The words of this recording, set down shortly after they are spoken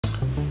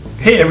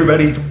Hey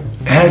everybody,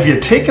 have you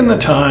taken the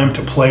time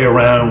to play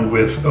around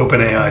with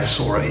OpenAI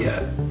Sora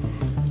yet?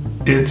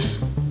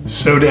 It's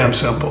so damn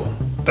simple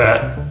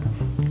that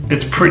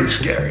it's pretty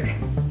scary.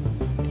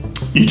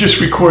 You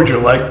just record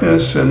your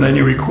likeness and then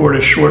you record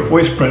a short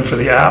voice print for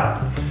the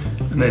app,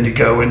 and then you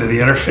go into the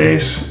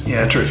interface, you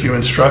enter a few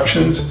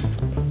instructions,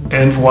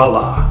 and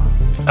voila,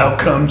 out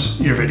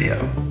comes your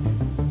video.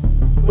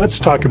 Let's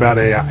talk about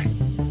AI.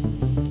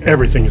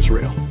 Everything is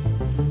real.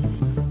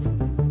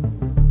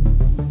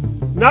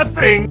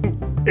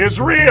 Nothing is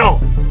real.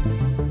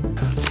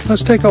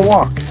 Let's take a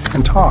walk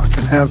and talk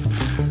and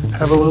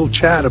have a little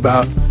chat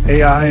about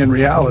AI and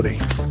reality.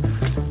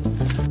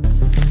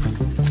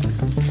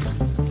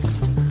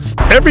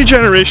 Every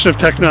generation of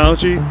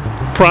technology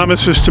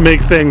promises to make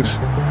things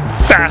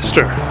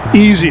faster,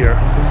 easier,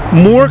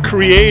 more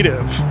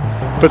creative,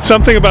 but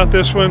something about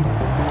this one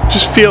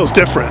just feels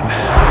different.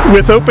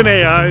 With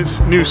OpenAI's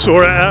new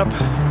Sora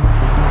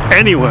app,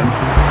 anyone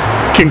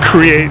can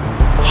create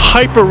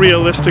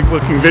hyper-realistic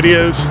looking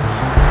videos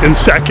in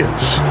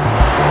seconds.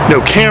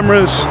 No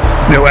cameras,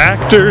 no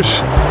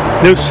actors,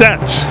 no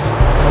sets.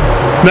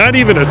 Not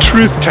even a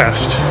truth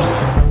test.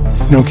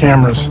 No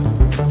cameras,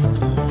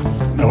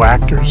 no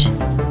actors,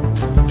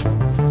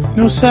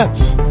 no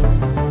sets.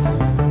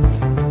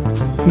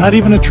 Not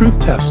even a truth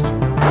test.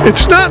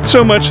 It's not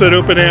so much that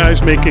OpenAI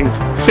is making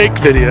fake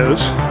videos.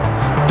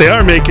 They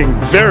are making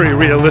very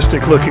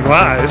realistic looking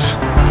lies,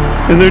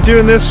 and they're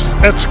doing this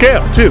at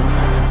scale too.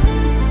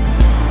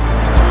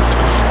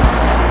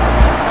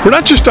 We're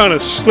not just on a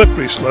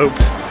slippery slope,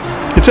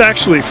 it's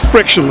actually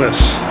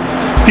frictionless.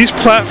 These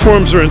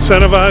platforms are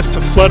incentivized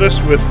to flood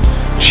us with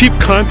cheap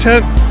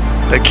content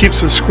that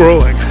keeps us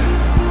scrolling.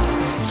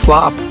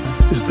 Slop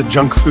is the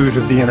junk food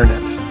of the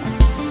internet.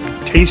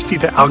 Tasty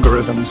to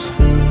algorithms,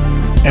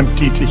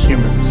 empty to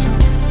humans.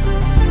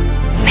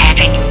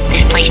 Patrick,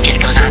 this place just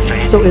goes on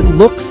forever. So it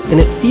looks and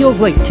it feels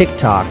like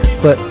TikTok,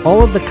 but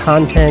all of the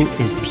content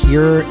is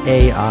pure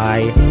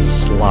AI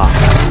slop.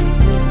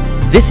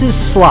 This is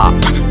slop.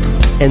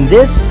 And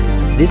this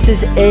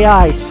is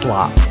AI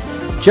slop.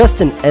 Just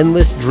an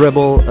endless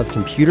dribble of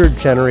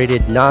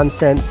computer-generated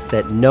nonsense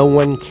that no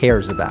one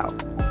cares about.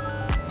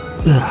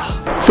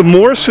 The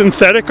more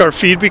synthetic our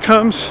feed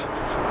becomes,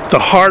 the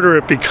harder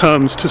it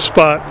becomes to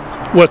spot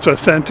what's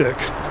authentic,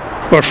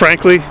 or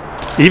frankly,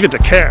 even to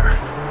care.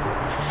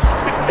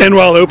 And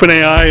while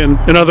OpenAI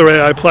and other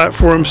AI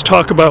platforms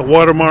talk about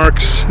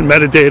watermarks and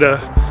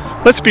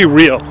metadata, let's be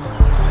real.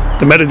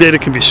 The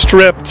metadata can be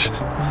stripped,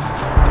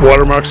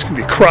 watermarks can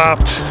be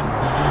cropped.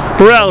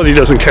 Morality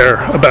doesn't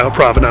care about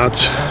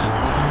provenance.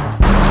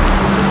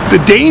 The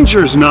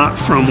danger's not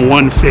from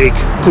one fake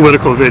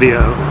political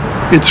video.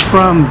 It's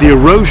from the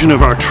erosion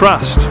of our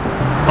trust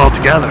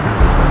altogether.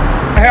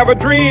 I have a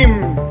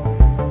dream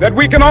that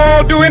we can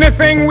all do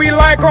anything we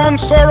like on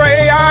Sora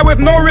AI with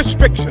no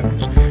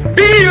restrictions.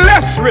 Be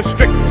less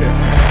restrictive.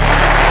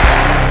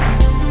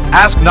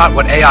 Ask not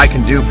what AI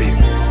can do for you.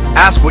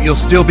 Ask what you'll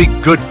still be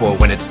good for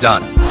when it's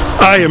done.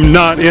 I am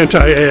not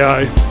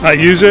anti-AI. I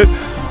use it.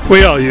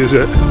 We all use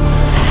it.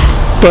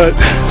 But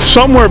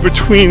somewhere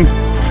between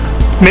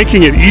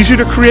making it easy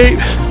to create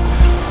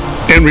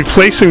and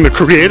replacing the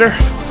creator,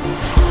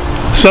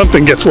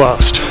 something gets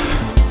lost.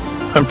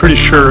 I'm pretty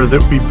sure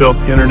that we built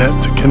the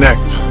internet to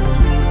connect,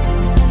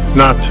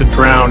 not to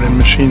drown in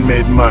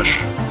machine-made mush.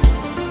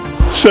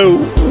 So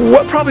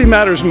what probably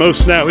matters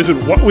most now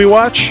isn't what we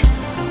watch,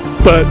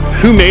 but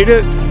who made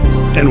it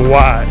and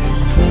why.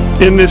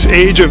 In this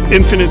age of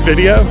infinite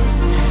video,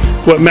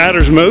 what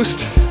matters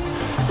most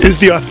is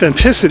the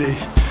authenticity,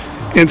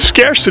 and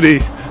scarcity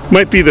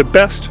might be the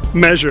best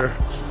measure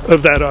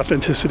of that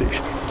authenticity.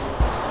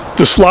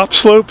 The slop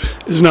slope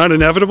is not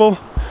inevitable,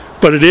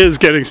 but it is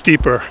getting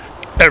steeper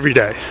every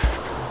day.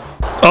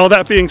 All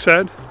that being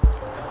said,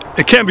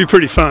 it can be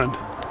pretty fun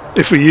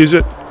if we use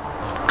it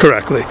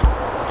correctly.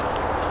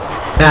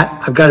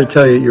 Matt, I've got to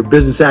tell you, your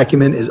business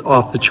acumen is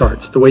off the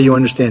charts. The way you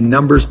understand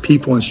numbers,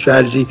 people, and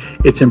strategy,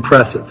 it's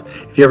impressive.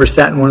 If you ever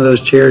sat in one of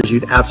those chairs,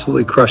 you'd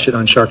absolutely crush it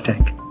on Shark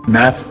Tank.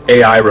 Matt's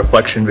AI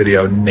reflection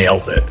video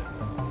nails it.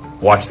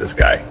 Watch this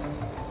guy.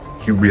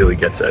 He really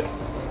gets it.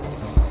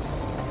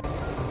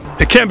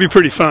 It can be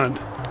pretty fun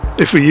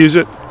if we use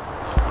it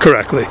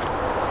correctly.